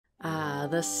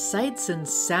the sights and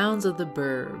sounds of the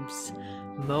burbs.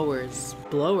 Mowers,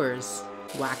 blowers,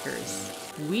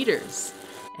 whackers, weeders,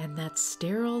 and that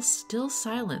sterile, still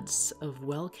silence of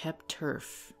well-kept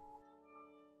turf.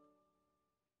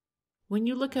 When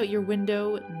you look out your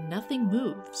window, nothing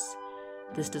moves.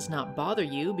 This does not bother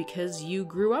you because you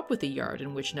grew up with a yard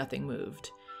in which nothing moved.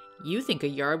 You think a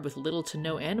yard with little to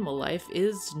no animal life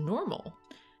is normal.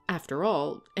 After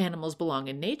all, animals belong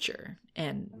in nature,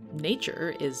 and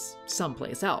nature is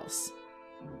someplace else.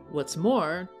 What's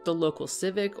more, the local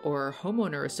civic or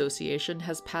homeowner association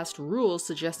has passed rules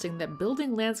suggesting that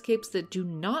building landscapes that do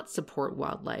not support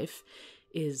wildlife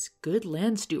is good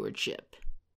land stewardship.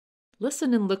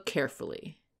 Listen and look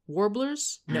carefully.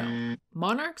 Warblers? No.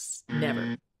 Monarchs?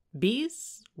 Never.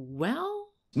 Bees? Well...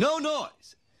 No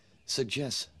noise!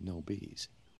 Suggests no bees.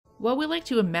 While we like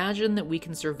to imagine that we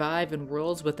can survive in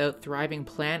worlds without thriving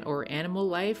plant or animal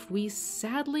life, we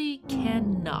sadly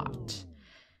cannot.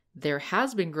 There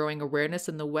has been growing awareness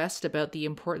in the West about the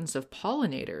importance of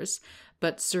pollinators,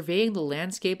 but surveying the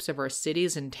landscapes of our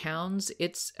cities and towns,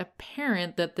 it's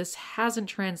apparent that this hasn't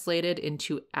translated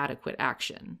into adequate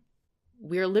action.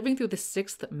 We are living through the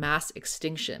 6th mass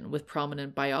extinction, with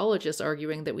prominent biologists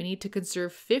arguing that we need to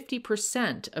conserve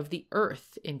 50% of the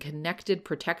Earth in connected,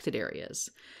 protected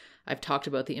areas. I've talked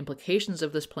about the implications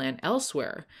of this plan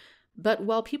elsewhere, but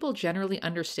while people generally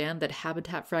understand that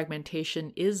habitat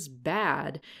fragmentation is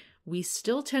bad, we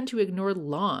still tend to ignore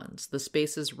lawns, the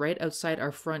spaces right outside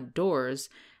our front doors,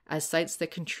 as sites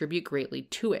that contribute greatly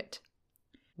to it.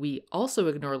 We also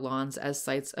ignore lawns as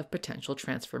sites of potential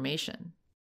transformation.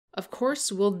 Of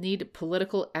course, we'll need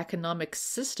political economic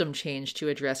system change to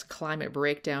address climate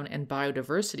breakdown and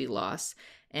biodiversity loss,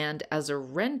 and as a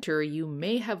renter, you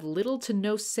may have little to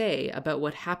no say about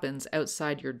what happens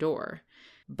outside your door.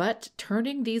 But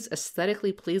turning these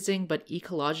aesthetically pleasing but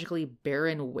ecologically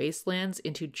barren wastelands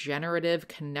into generative,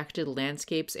 connected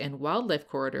landscapes and wildlife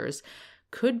corridors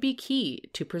could be key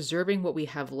to preserving what we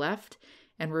have left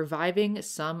and reviving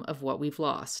some of what we've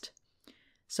lost.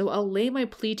 So I'll lay my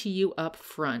plea to you up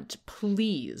front.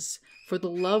 Please, for the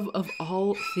love of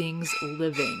all things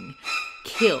living,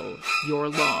 kill your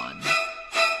lawn.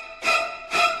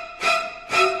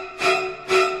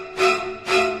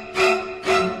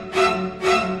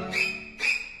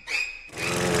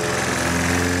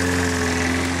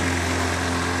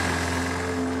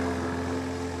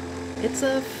 It's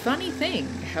a funny thing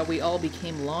how we all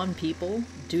became lawn people,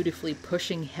 dutifully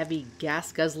pushing heavy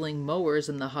gas-guzzling mowers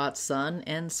in the hot sun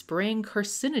and spraying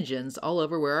carcinogens all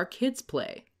over where our kids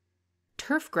play.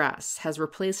 Turfgrass has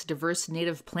replaced diverse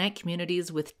native plant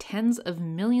communities with tens of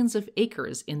millions of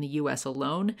acres in the US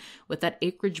alone, with that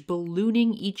acreage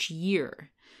ballooning each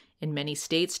year. In many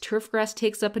states, turfgrass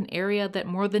takes up an area that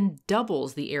more than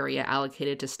doubles the area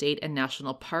allocated to state and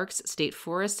national parks, state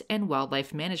forests, and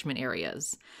wildlife management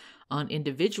areas. On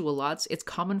individual lots, it's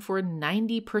common for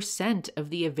 90% of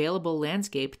the available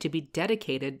landscape to be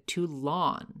dedicated to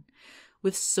lawn.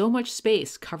 With so much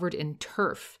space covered in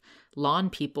turf, lawn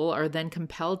people are then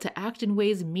compelled to act in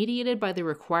ways mediated by the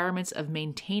requirements of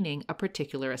maintaining a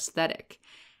particular aesthetic.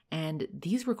 And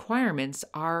these requirements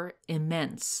are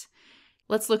immense.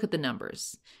 Let's look at the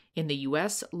numbers. In the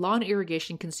US, lawn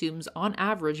irrigation consumes on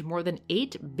average more than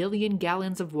 8 billion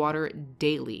gallons of water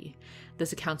daily.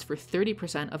 This accounts for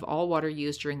 30% of all water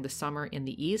used during the summer in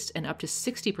the East and up to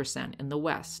 60% in the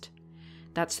West.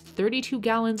 That's 32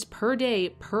 gallons per day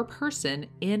per person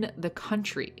in the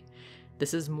country.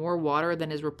 This is more water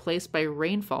than is replaced by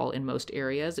rainfall in most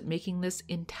areas, making this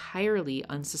entirely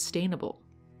unsustainable.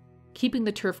 Keeping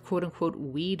the turf quote-unquote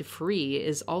weed-free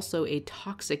is also a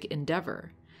toxic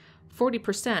endeavor.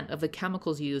 40% of the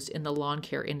chemicals used in the lawn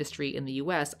care industry in the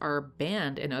US are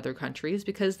banned in other countries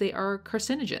because they are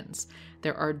carcinogens.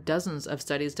 There are dozens of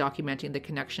studies documenting the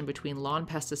connection between lawn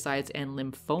pesticides and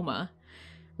lymphoma.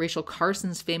 Rachel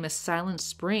Carson's famous Silent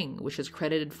Spring, which is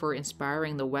credited for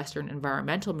inspiring the Western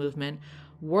environmental movement,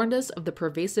 warned us of the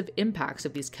pervasive impacts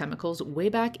of these chemicals way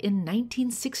back in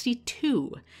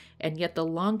 1962, and yet the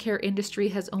lawn care industry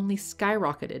has only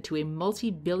skyrocketed to a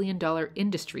multi-billion-dollar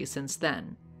industry since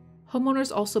then.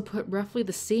 Homeowners also put roughly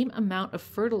the same amount of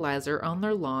fertilizer on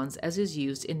their lawns as is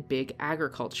used in big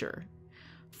agriculture.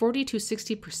 40 to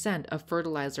 60% of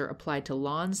fertilizer applied to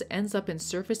lawns ends up in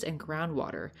surface and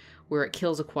groundwater, where it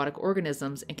kills aquatic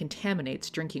organisms and contaminates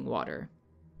drinking water.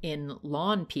 In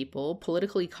Lawn People,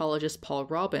 political ecologist Paul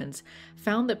Robbins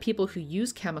found that people who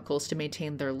use chemicals to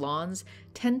maintain their lawns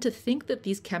tend to think that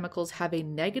these chemicals have a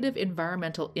negative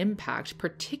environmental impact,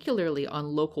 particularly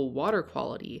on local water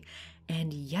quality,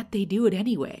 and yet they do it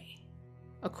anyway.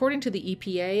 According to the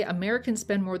EPA, Americans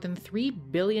spend more than 3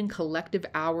 billion collective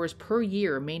hours per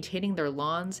year maintaining their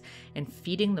lawns and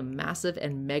feeding the massive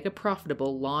and mega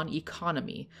profitable lawn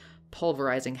economy,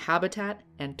 pulverizing habitat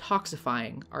and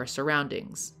toxifying our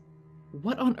surroundings.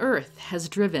 What on earth has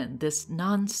driven this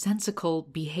nonsensical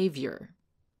behavior?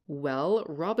 Well,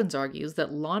 Robbins argues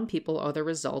that lawn people are the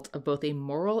result of both a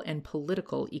moral and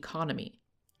political economy.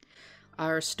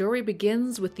 Our story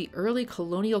begins with the early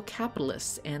colonial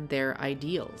capitalists and their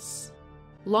ideals.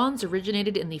 Lawns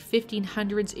originated in the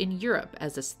 1500s in Europe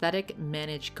as aesthetic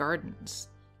managed gardens.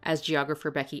 As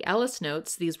geographer Becky Ellis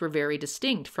notes, these were very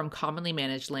distinct from commonly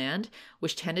managed land,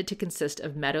 which tended to consist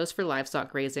of meadows for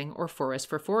livestock grazing or forests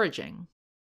for foraging.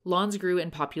 Lawns grew in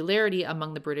popularity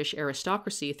among the British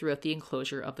aristocracy throughout the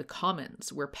enclosure of the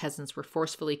Commons, where peasants were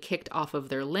forcefully kicked off of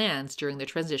their lands during the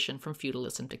transition from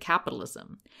feudalism to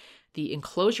capitalism. The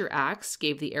Enclosure Acts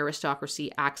gave the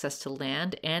aristocracy access to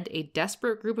land and a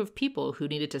desperate group of people who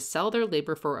needed to sell their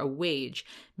labor for a wage,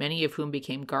 many of whom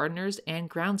became gardeners and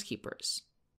groundskeepers.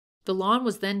 The lawn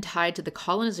was then tied to the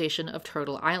colonization of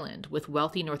Turtle Island, with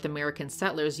wealthy North American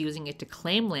settlers using it to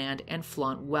claim land and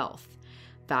flaunt wealth.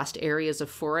 Vast areas of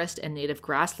forest and native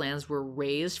grasslands were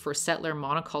raised for settler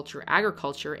monoculture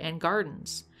agriculture and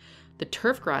gardens. The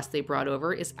turf grass they brought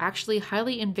over is actually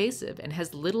highly invasive and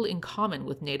has little in common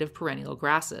with native perennial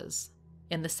grasses.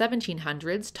 In the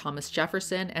 1700s, Thomas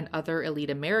Jefferson and other elite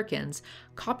Americans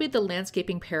copied the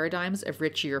landscaping paradigms of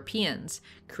rich Europeans,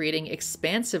 creating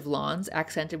expansive lawns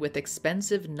accented with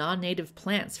expensive non-native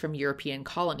plants from European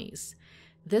colonies.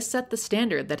 This set the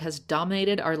standard that has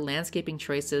dominated our landscaping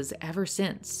choices ever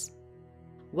since.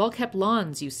 Well-kept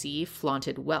lawns, you see,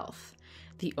 flaunted wealth.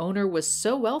 The owner was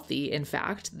so wealthy, in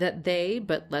fact, that they,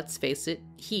 but let's face it,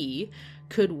 he,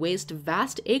 could waste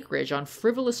vast acreage on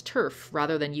frivolous turf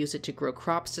rather than use it to grow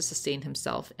crops to sustain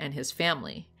himself and his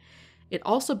family. It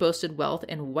also boasted wealth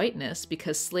and whiteness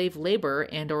because slave labor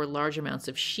and/or large amounts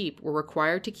of sheep were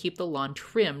required to keep the lawn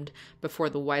trimmed before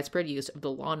the widespread use of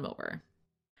the lawnmower.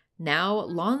 Now,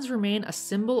 lawns remain a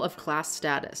symbol of class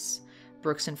status.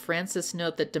 Brooks and Francis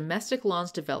note that domestic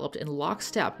lawns developed in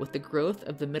lockstep with the growth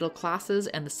of the middle classes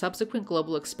and the subsequent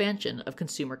global expansion of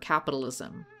consumer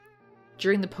capitalism.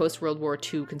 During the post-World War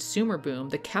II consumer boom,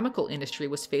 the chemical industry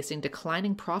was facing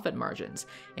declining profit margins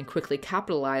and quickly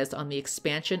capitalized on the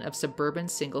expansion of suburban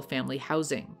single-family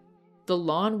housing. The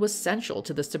lawn was central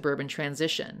to the suburban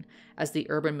transition, as the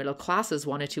urban middle classes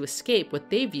wanted to escape what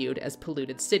they viewed as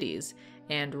polluted cities,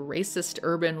 and racist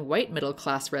urban white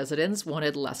middle-class residents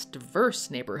wanted less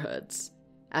diverse neighborhoods.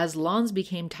 As lawns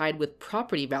became tied with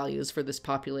property values for this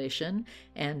population,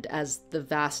 and as the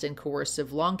vast and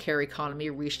coercive lawn care economy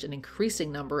reached an increasing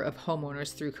number of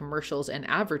homeowners through commercials and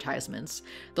advertisements,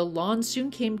 the lawn soon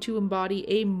came to embody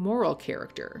a moral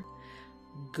character.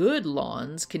 Good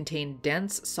lawns contain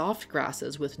dense, soft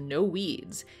grasses with no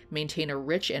weeds, maintain a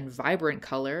rich and vibrant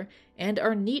color, and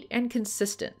are neat and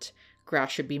consistent.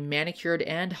 Grass should be manicured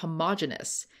and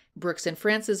homogeneous. Brooks and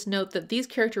Francis note that these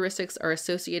characteristics are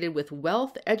associated with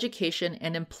wealth, education,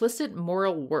 and implicit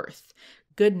moral worth.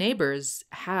 Good neighbors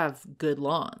have good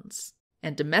lawns.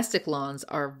 And domestic lawns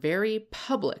are very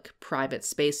public, private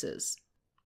spaces.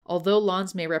 Although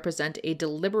lawns may represent a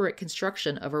deliberate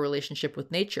construction of a relationship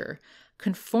with nature,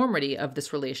 conformity of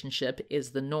this relationship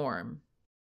is the norm.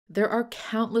 There are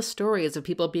countless stories of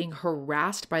people being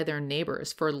harassed by their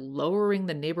neighbors for lowering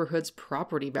the neighborhood's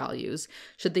property values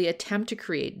should they attempt to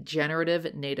create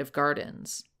generative native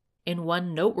gardens. In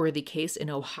one noteworthy case in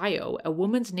Ohio, a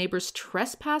woman's neighbors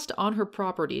trespassed on her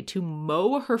property to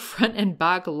mow her front and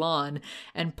back lawn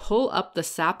and pull up the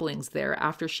saplings there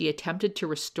after she attempted to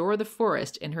restore the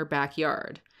forest in her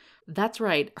backyard. That's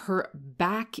right, her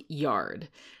backyard.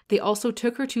 They also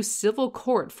took her to civil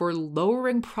court for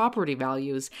lowering property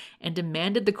values and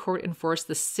demanded the court enforce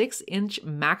the 6-inch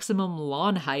maximum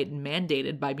lawn height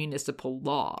mandated by municipal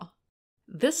law.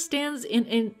 This stands in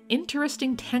an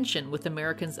interesting tension with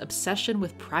Americans' obsession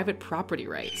with private property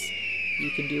rights.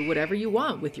 You can do whatever you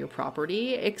want with your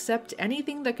property, except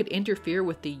anything that could interfere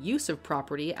with the use of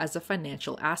property as a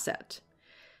financial asset.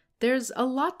 There's a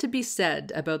lot to be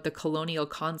said about the colonial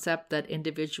concept that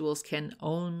individuals can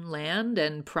own land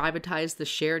and privatize the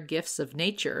shared gifts of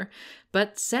nature,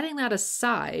 but setting that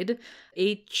aside,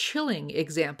 a chilling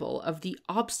example of the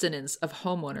obstinance of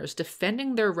homeowners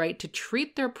defending their right to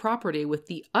treat their property with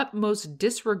the utmost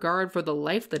disregard for the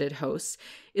life that it hosts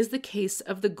is the case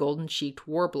of the golden-cheeked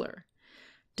warbler.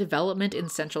 Development in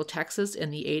central Texas in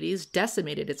the 80s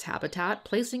decimated its habitat,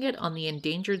 placing it on the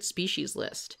endangered species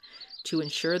list. To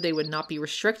ensure they would not be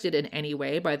restricted in any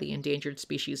way by the Endangered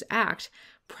Species Act,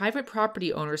 private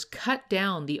property owners cut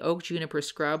down the oak juniper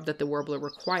scrub that the warbler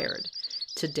required.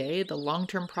 Today, the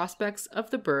long-term prospects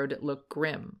of the bird look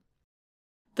grim.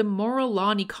 The moral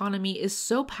lawn economy is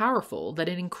so powerful that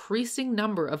an increasing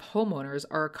number of homeowners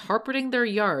are carpeting their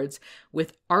yards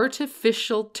with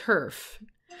artificial turf.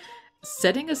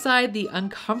 Setting aside the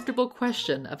uncomfortable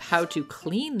question of how to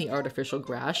clean the artificial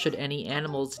grass should any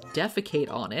animals defecate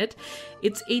on it,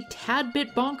 it's a tad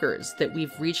bit bonkers that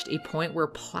we've reached a point where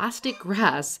plastic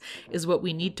grass is what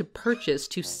we need to purchase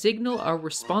to signal our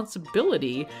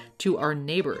responsibility to our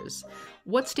neighbors.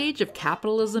 What stage of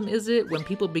capitalism is it when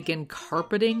people begin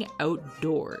carpeting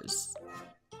outdoors?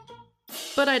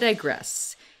 But I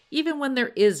digress. Even when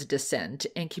there is dissent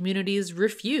and communities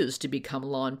refuse to become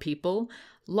lawn people,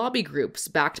 lobby groups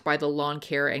backed by the lawn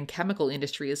care and chemical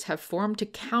industries have formed to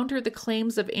counter the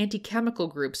claims of anti-chemical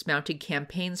groups mounting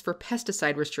campaigns for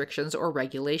pesticide restrictions or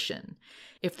regulation.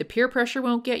 If the peer pressure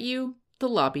won't get you, the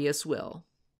lobbyists will.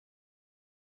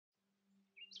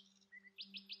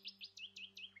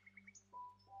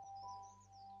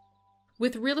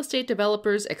 With real estate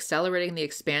developers accelerating the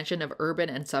expansion of urban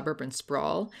and suburban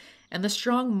sprawl, and the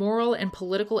strong moral and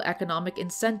political economic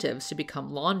incentives to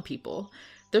become lawn people,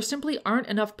 there simply aren't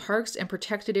enough parks and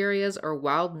protected areas or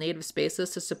wild native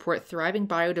spaces to support thriving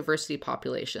biodiversity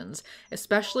populations,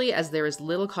 especially as there is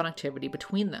little connectivity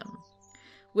between them.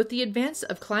 With the advance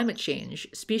of climate change,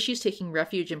 species taking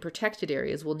refuge in protected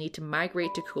areas will need to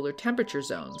migrate to cooler temperature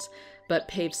zones, but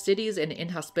paved cities and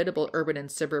inhospitable urban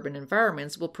and suburban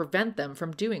environments will prevent them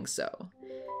from doing so.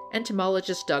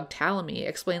 Entomologist Doug Tallamy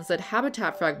explains that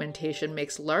habitat fragmentation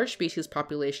makes large species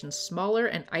populations smaller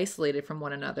and isolated from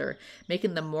one another,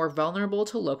 making them more vulnerable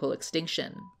to local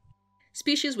extinction.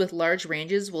 Species with large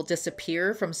ranges will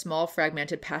disappear from small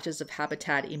fragmented patches of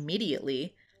habitat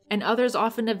immediately, and others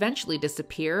often eventually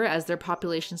disappear as their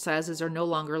population sizes are no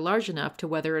longer large enough to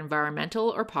weather environmental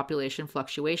or population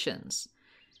fluctuations.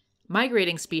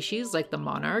 Migrating species like the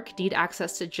monarch need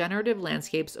access to generative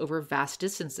landscapes over vast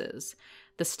distances.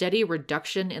 The steady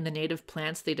reduction in the native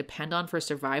plants they depend on for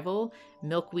survival,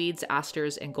 milkweeds,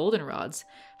 asters, and goldenrods,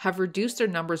 have reduced their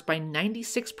numbers by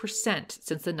 96%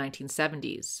 since the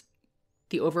 1970s.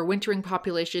 The overwintering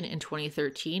population in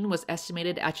 2013 was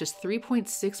estimated at just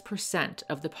 3.6%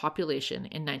 of the population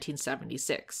in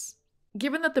 1976.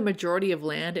 Given that the majority of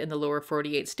land in the lower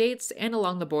 48 states and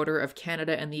along the border of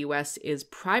Canada and the US is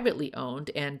privately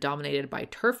owned and dominated by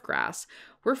turf grass,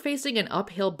 we're facing an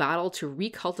uphill battle to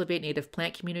recultivate native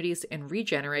plant communities and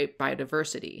regenerate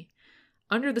biodiversity.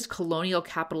 Under this colonial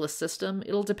capitalist system,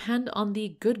 it'll depend on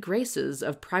the good graces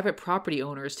of private property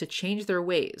owners to change their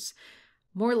ways.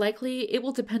 More likely, it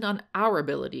will depend on our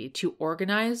ability to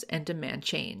organize and demand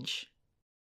change.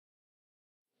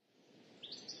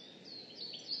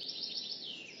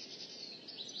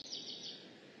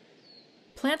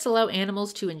 Plants allow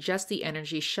animals to ingest the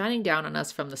energy shining down on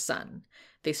us from the sun.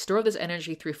 They store this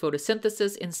energy through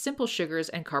photosynthesis in simple sugars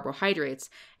and carbohydrates,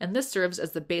 and this serves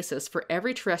as the basis for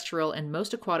every terrestrial and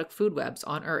most aquatic food webs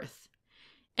on Earth.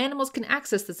 Animals can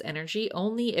access this energy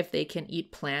only if they can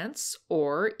eat plants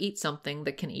or eat something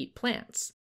that can eat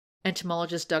plants.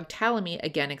 Entomologist Doug Tallamy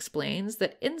again explains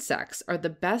that insects are the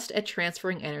best at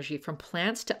transferring energy from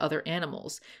plants to other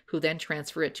animals, who then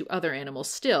transfer it to other animals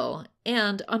still,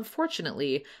 and,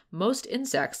 unfortunately, most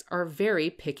insects are very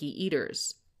picky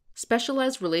eaters.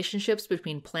 Specialized relationships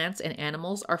between plants and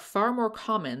animals are far more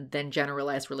common than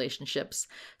generalized relationships,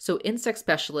 so insect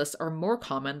specialists are more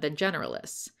common than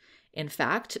generalists. In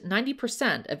fact,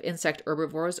 90% of insect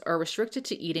herbivores are restricted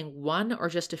to eating one or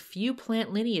just a few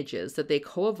plant lineages that they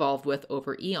co-evolved with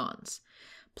over eons.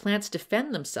 Plants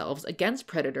defend themselves against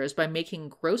predators by making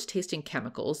gross-tasting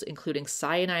chemicals, including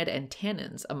cyanide and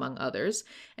tannins, among others,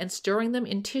 and storing them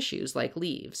in tissues like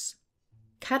leaves.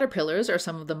 Caterpillars are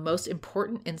some of the most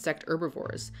important insect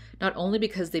herbivores, not only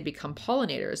because they become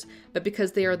pollinators, but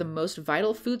because they are the most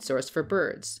vital food source for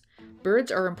birds.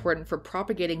 Birds are important for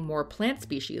propagating more plant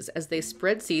species as they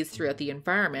spread seeds throughout the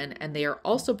environment, and they are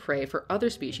also prey for other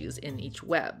species in each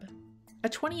web. A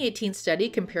 2018 study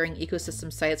comparing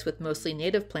ecosystem sites with mostly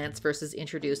native plants versus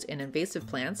introduced and invasive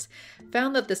plants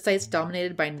found that the sites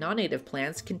dominated by non-native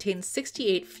plants contained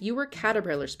 68 fewer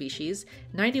caterpillar species,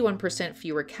 91%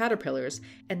 fewer caterpillars,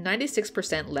 and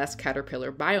 96% less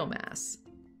caterpillar biomass.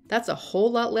 That's a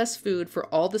whole lot less food for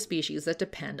all the species that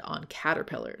depend on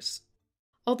caterpillars.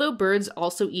 Although birds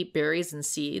also eat berries and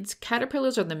seeds,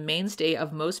 caterpillars are the mainstay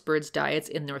of most birds' diets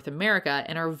in North America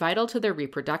and are vital to their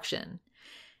reproduction.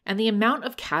 And the amount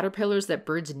of caterpillars that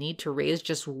birds need to raise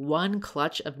just one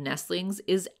clutch of nestlings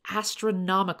is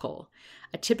astronomical.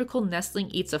 A typical nestling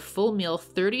eats a full meal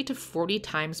 30 to 40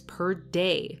 times per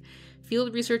day.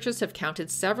 Field researchers have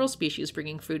counted several species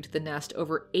bringing food to the nest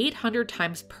over 800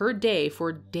 times per day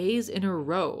for days in a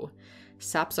row.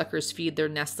 Sapsuckers feed their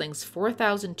nestlings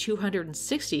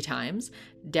 4,260 times,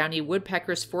 downy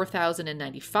woodpeckers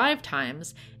 4,095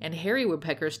 times, and hairy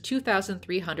woodpeckers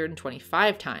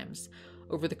 2,325 times.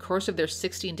 Over the course of their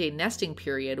 16-day nesting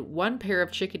period, one pair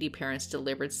of chickadee parents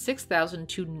delivered 6,000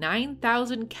 to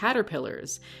 9,000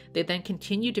 caterpillars. They then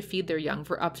continued to feed their young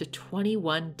for up to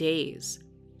 21 days.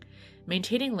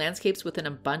 Maintaining landscapes with an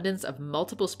abundance of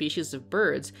multiple species of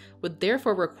birds would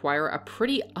therefore require a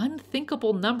pretty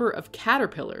unthinkable number of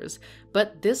caterpillars,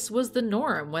 but this was the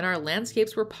norm when our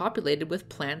landscapes were populated with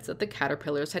plants that the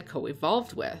caterpillars had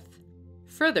co-evolved with.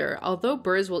 Further, although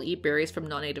birds will eat berries from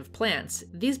non-native plants,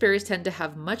 these berries tend to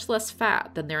have much less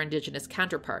fat than their indigenous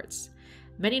counterparts.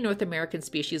 Many North American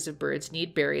species of birds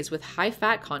need berries with high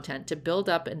fat content to build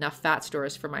up enough fat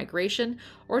stores for migration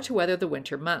or to weather the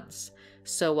winter months.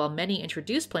 So while many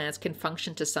introduced plants can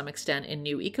function to some extent in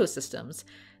new ecosystems,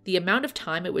 the amount of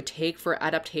time it would take for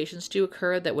adaptations to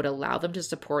occur that would allow them to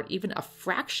support even a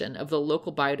fraction of the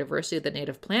local biodiversity that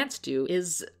native plants do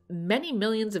is many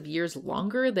millions of years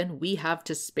longer than we have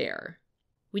to spare.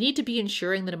 We need to be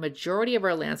ensuring that a majority of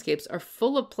our landscapes are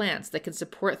full of plants that can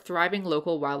support thriving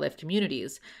local wildlife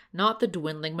communities, not the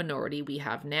dwindling minority we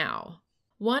have now.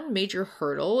 One major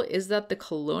hurdle is that the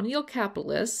colonial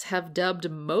capitalists have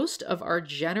dubbed most of our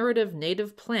generative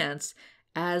native plants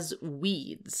as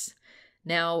weeds.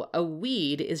 Now, a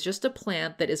weed is just a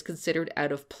plant that is considered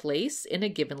out of place in a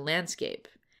given landscape.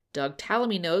 Doug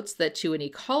Tallamy notes that to an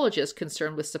ecologist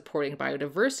concerned with supporting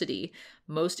biodiversity,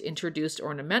 most introduced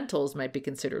ornamentals might be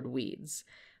considered weeds.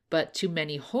 But to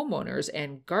many homeowners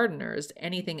and gardeners,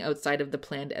 anything outside of the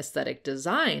planned aesthetic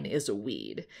design is a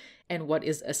weed, and what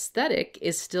is aesthetic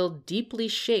is still deeply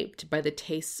shaped by the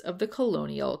tastes of the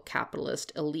colonial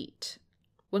capitalist elite.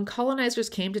 When colonizers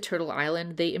came to Turtle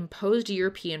Island, they imposed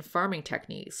European farming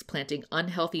techniques, planting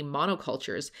unhealthy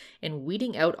monocultures and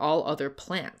weeding out all other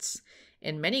plants.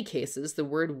 In many cases, the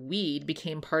word weed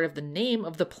became part of the name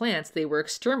of the plants they were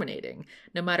exterminating,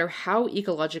 no matter how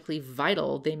ecologically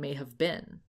vital they may have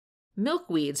been.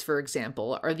 Milkweeds, for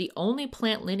example, are the only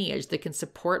plant lineage that can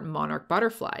support monarch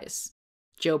butterflies.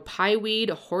 Joe Pyeweed,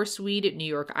 horseweed, New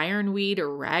York ironweed,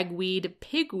 ragweed,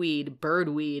 pigweed,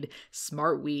 birdweed,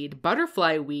 smartweed,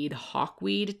 butterflyweed,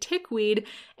 hawkweed, tickweed,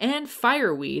 and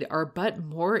fireweed are but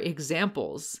more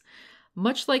examples.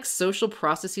 Much like social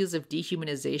processes of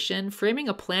dehumanization, framing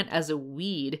a plant as a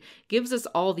weed gives us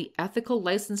all the ethical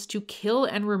license to kill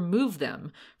and remove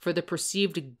them for the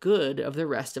perceived good of the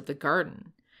rest of the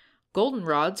garden.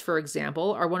 Goldenrods, for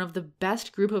example, are one of the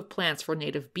best group of plants for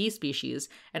native bee species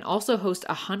and also host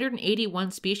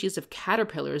 181 species of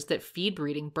caterpillars that feed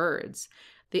breeding birds.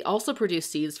 They also produce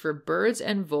seeds for birds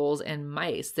and voles and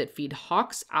mice that feed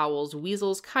hawks, owls,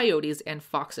 weasels, coyotes, and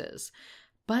foxes.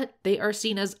 But they are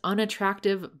seen as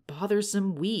unattractive,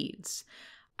 bothersome weeds.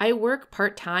 I work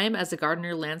part-time as a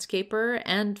gardener landscaper,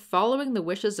 and following the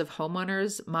wishes of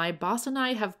homeowners, my boss and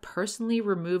I have personally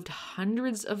removed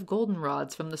hundreds of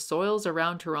goldenrods from the soils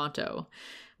around Toronto.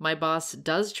 My boss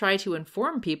does try to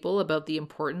inform people about the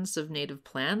importance of native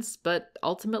plants, but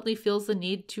ultimately feels the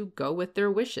need to go with their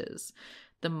wishes.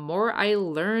 The more I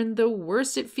learn, the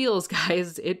worse it feels,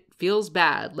 guys. It feels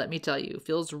bad, let me tell you. It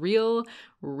feels real,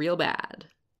 real bad.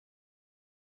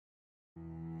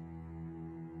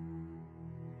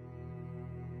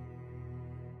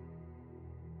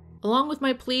 Along with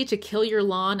my plea to kill your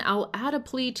lawn, I'll add a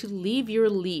plea to leave your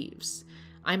leaves.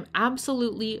 I'm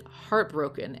absolutely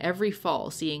heartbroken every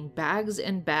fall seeing bags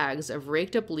and bags of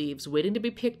raked up leaves waiting to be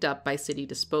picked up by city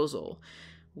disposal.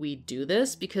 We do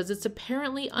this because it's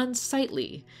apparently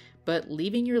unsightly, but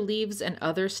leaving your leaves and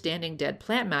other standing dead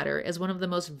plant matter is one of the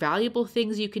most valuable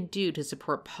things you can do to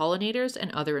support pollinators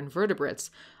and other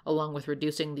invertebrates, along with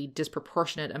reducing the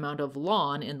disproportionate amount of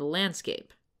lawn in the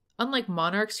landscape. Unlike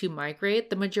monarchs who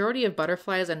migrate, the majority of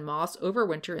butterflies and moths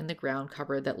overwinter in the ground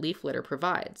cover that leaf litter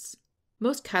provides.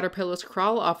 Most caterpillars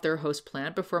crawl off their host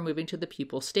plant before moving to the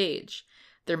pupal stage.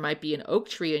 There might be an oak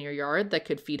tree in your yard that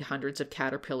could feed hundreds of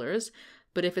caterpillars,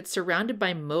 but if it's surrounded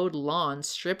by mowed lawn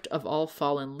stripped of all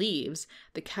fallen leaves,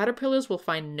 the caterpillars will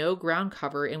find no ground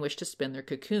cover in which to spin their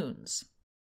cocoons.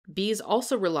 Bees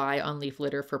also rely on leaf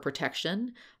litter for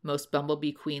protection. Most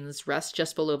bumblebee queens rest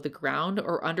just below the ground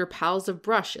or under piles of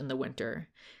brush in the winter.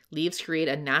 Leaves create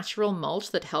a natural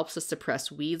mulch that helps to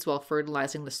suppress weeds while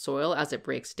fertilizing the soil as it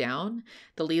breaks down.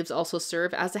 The leaves also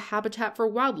serve as a habitat for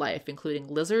wildlife, including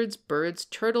lizards, birds,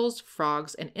 turtles,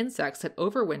 frogs, and insects that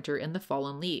overwinter in the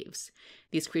fallen leaves.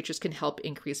 These creatures can help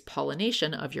increase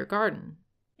pollination of your garden.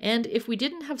 And if we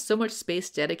didn't have so much space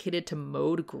dedicated to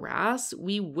mowed grass,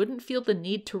 we wouldn't feel the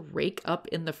need to rake up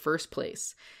in the first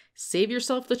place. Save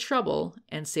yourself the trouble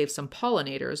and save some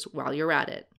pollinators while you're at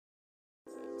it.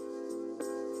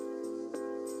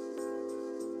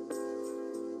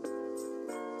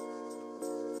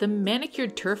 The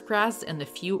manicured turf grass and the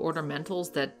few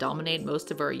ornamentals that dominate most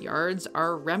of our yards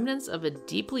are remnants of a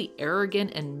deeply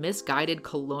arrogant and misguided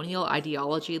colonial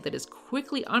ideology that is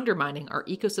quickly undermining our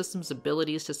ecosystem's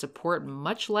abilities to support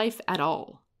much life at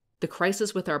all. The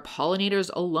crisis with our pollinators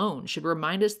alone should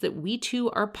remind us that we too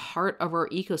are part of our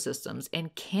ecosystems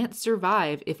and can't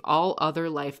survive if all other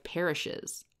life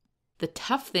perishes. The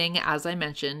tough thing, as I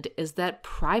mentioned, is that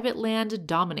private land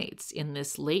dominates in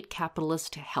this late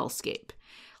capitalist hellscape.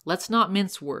 Let's not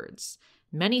mince words.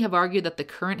 Many have argued that the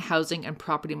current housing and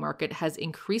property market has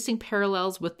increasing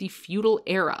parallels with the feudal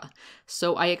era,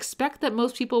 so I expect that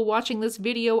most people watching this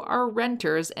video are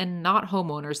renters and not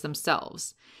homeowners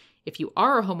themselves. If you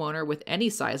are a homeowner with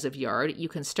any size of yard, you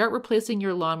can start replacing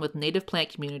your lawn with native plant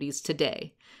communities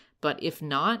today. But if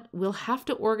not, we'll have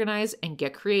to organize and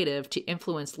get creative to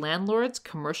influence landlords,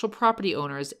 commercial property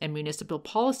owners, and municipal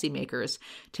policymakers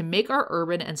to make our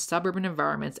urban and suburban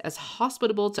environments as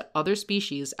hospitable to other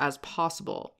species as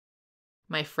possible.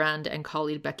 My friend and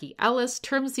colleague Becky Ellis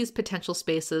terms these potential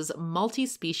spaces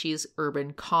multi-species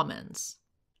urban commons.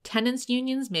 Tenants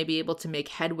unions may be able to make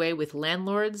headway with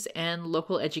landlords, and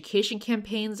local education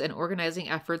campaigns and organizing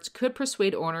efforts could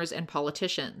persuade owners and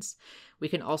politicians. We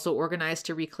can also organize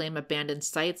to reclaim abandoned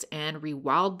sites and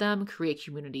rewild them, create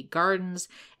community gardens,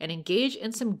 and engage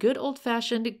in some good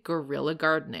old-fashioned guerrilla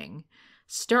gardening.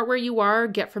 Start where you are,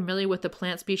 get familiar with the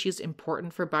plant species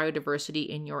important for biodiversity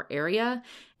in your area,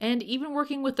 and even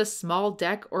working with a small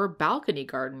deck or balcony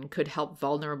garden could help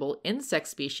vulnerable insect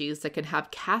species that can have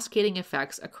cascading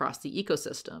effects across the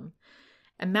ecosystem.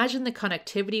 Imagine the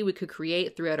connectivity we could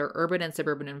create throughout our urban and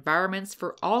suburban environments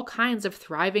for all kinds of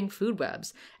thriving food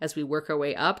webs as we work our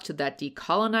way up to that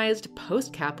decolonized,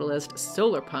 post-capitalist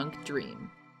solarpunk dream.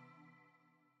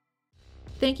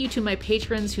 Thank you to my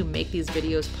patrons who make these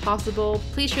videos possible.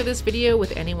 Please share this video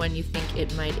with anyone you think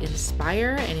it might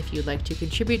inspire, and if you'd like to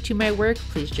contribute to my work,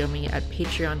 please join me at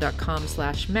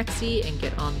patreon.com/Mexie and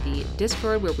get on the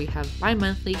Discord where we have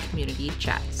bi-monthly community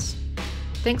chats.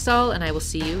 Thanks all, and I will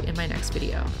see you in my next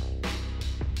video.